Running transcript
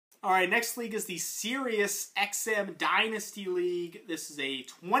All right, next league is the Sirius XM Dynasty League. This is a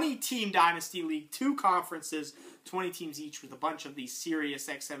 20-team Dynasty League, 2 conferences, 20 teams each with a bunch of these Sirius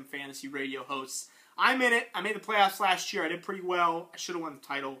XM Fantasy Radio hosts. I'm in it. I made the playoffs last year. I did pretty well. I should have won the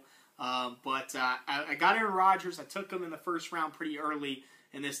title. But I got Aaron Rodgers. I took him in the first round pretty early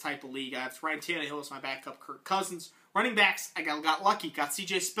in this type of league. I have Ryan Tannehill as my backup, Kirk Cousins. Running backs, I got lucky. Got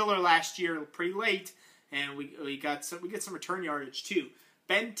CJ Spiller last year pretty late, and we get some return yardage too.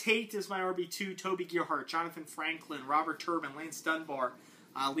 Ben Tate is my RB2, Toby Gerhart, Jonathan Franklin, Robert Turbin, Lance Dunbar,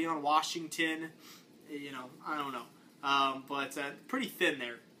 Leon Washington. I don't know. But pretty thin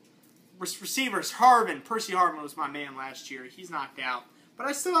there. Receivers, Percy Harvin was my man last year. He's knocked out. But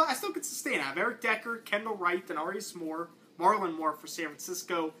I still could sustain. I have Eric Decker, Kendall Wright, Denarius Moore, Marlon Moore for San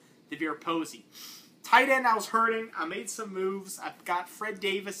Francisco, DeVere Posey. Tight end, I was hurting. I made some moves. I've got Fred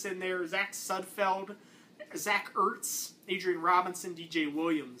Davis in there, Zach Sudfeld, Zach Ertz, Adrian Robinson, DJ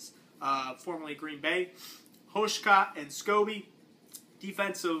Williams, formerly Green Bay, Hoshka, and Scobie.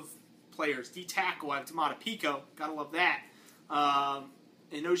 Defensive players, D-tackle, I have Tamata Pico. Gotta love that.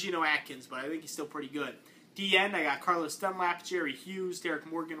 And no Geno Atkins, but I think he's still pretty good. D-end, I got Carlos Dunlap, Jerry Hughes, Derek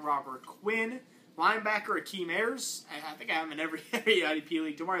Morgan, Robert Quinn. Linebacker, Akeem Ayers. I think I have him in every IDP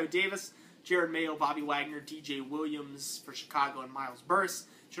league. Demario Davis, Jared Mayo, Bobby Wagner, DJ Williams for Chicago, and Miles Burris.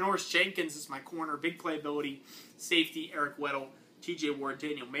 Janoris Jenkins is my corner, big playability. Safety, Eric Weddle, TJ Ward,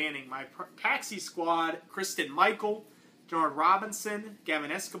 Daniel Manning. My Paxi squad, Kristen Michael, Denard Robinson,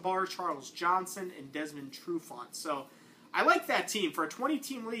 Gavin Escobar, Charles Johnson, and Desmond Trufant. So I like that team. For a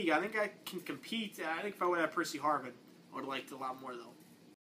 20-team league, I think I can compete. I think if I would have Percy Harvin, I would have liked it a lot more, though.